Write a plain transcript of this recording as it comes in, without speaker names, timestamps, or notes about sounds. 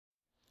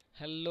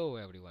Hello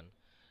everyone.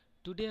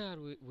 Today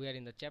we are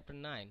in the chapter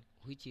 9,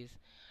 which is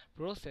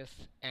process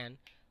and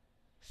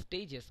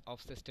stages of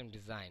system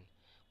design.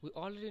 We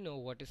already know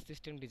what is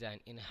system design.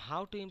 In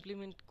how to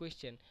implement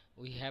question,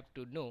 we have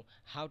to know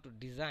how to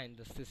design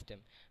the system.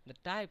 The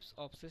types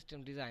of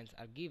system designs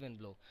are given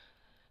below: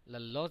 the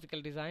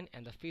logical design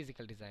and the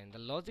physical design. The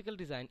logical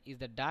design is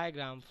the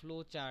diagram,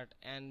 flow chart,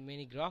 and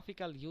many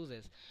graphical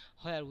uses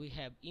where we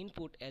have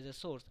input as a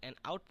source and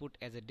output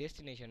as a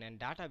destination and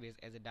database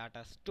as a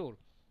data store.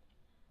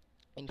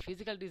 In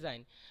physical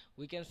design,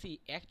 we can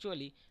see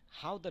actually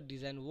how the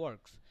design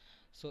works.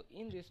 So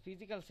in this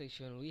physical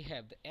section, we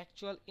have the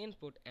actual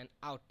input and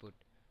output.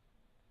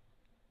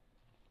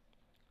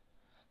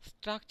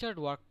 Structured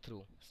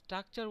walkthrough.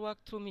 Structured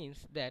walkthrough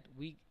means that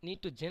we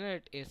need to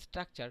generate a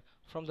structure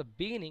from the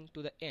beginning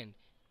to the end.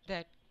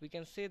 That we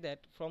can say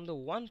that from the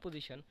one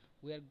position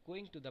we are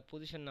going to the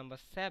position number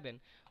 7,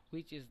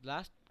 which is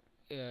last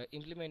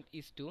implement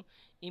is to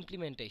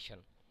implementation.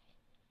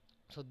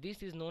 So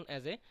this is known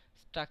as a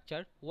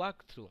structured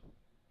walkthrough.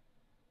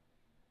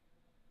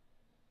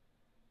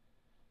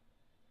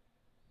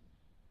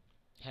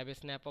 Have a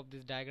snap of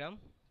this diagram.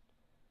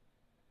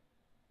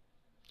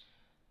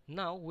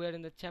 Now we are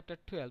in the chapter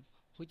 12,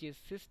 which is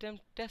system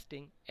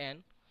testing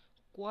and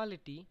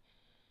quality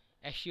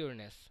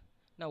assurance.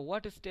 Now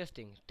what is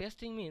testing?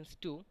 Testing means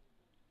to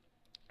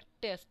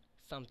test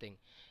something.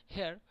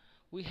 Here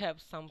we have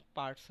some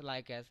parts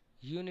like as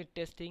unit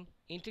testing,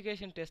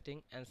 integration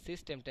testing, and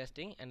system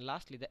testing, and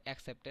lastly the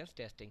acceptance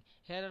testing.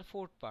 Here are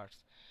 4 parts.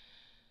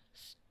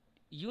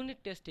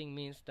 Unit testing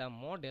means the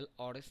model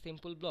or a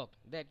simple block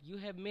that you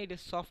have made a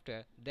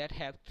software that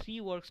have 3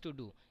 works to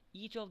do.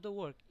 Each of the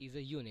work is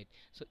a unit.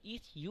 So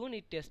each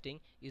unit testing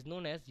is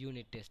known as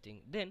unit testing.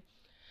 Then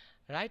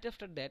right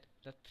after that,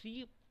 the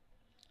 3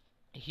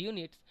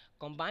 units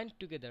combined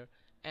together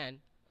and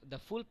the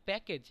full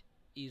package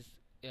is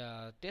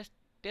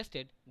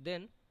tested,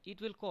 then it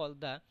will call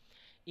the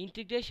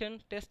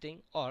integration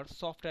testing or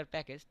software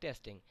package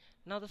testing.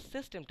 Now the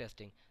system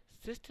testing.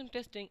 System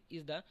testing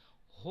is the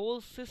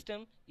whole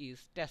system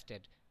is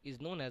tested,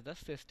 is known as the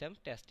system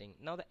testing.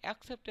 Now the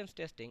acceptance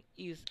testing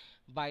is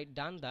by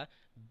done the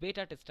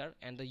beta tester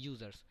and the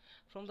users.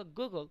 From the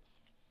Google,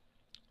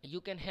 you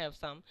can have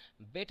some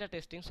beta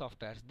testing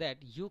softwares that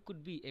you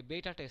could be a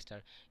beta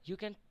tester. You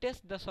can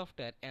test the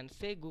software and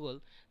say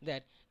Google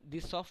that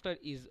this software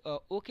is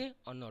okay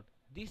or not.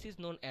 This is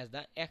known as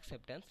the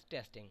acceptance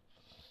testing.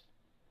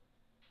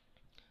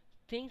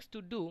 Things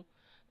to do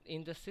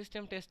in the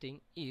system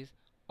testing is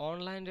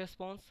online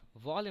response,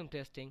 volume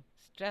testing,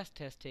 stress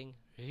testing,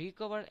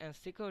 recover and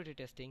security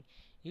testing,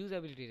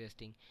 usability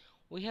testing.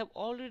 We have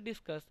already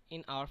discussed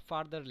in our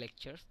further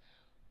lectures,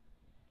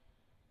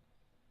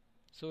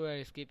 so we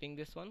are skipping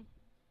this one.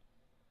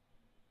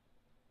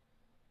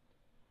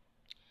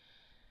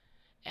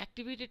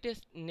 Activity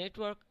test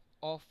network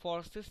of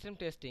for system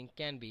testing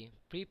can be: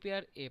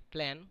 prepare a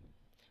plan,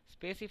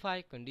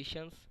 specify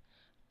conditions,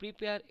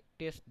 prepare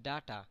test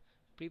data,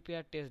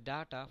 prepare test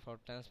data for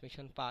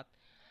transmission path,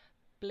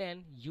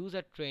 plan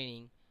user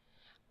training,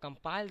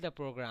 compile the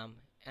program,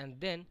 and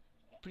then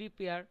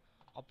prepare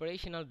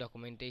operational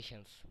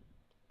documentations.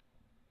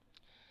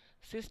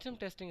 System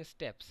testing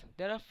steps.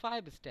 There are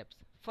 5 steps.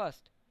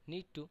 First,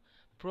 need to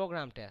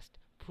program test.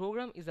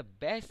 Program is a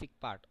basic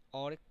part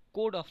or a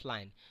code of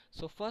line.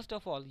 So first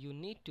of all, you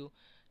need to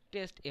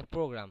test a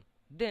program.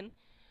 Then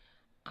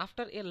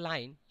after a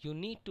line, you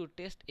need to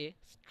test a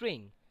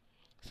string.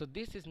 So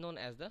this is known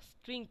as the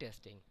string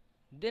testing.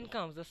 Then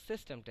comes the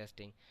system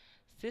testing.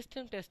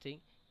 System testing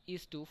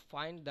is to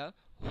find the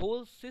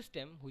whole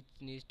system which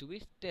needs to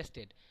be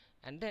tested.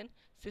 And then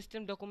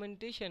system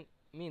documentation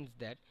means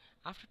that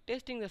after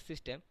testing the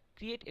system,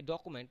 create a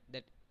document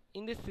that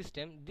in this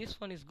system this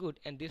one is good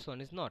and this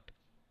one is not.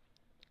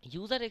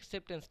 User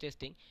acceptance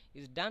testing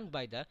is done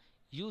by the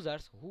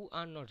users who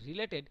are not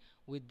related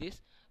with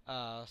this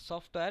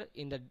software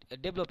in the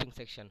developing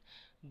section.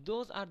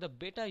 Those are the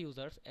beta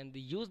users, and they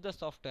use the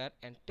software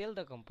and tell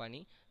the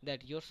company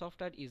that your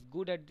software is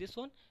good at this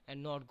one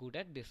and not good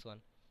at this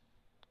one.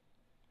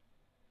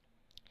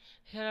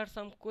 Here are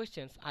some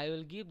questions. I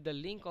will give the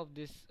link of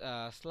this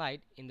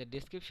slide in the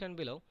description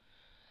below.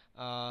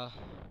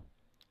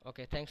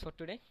 Okay, thanks for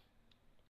today.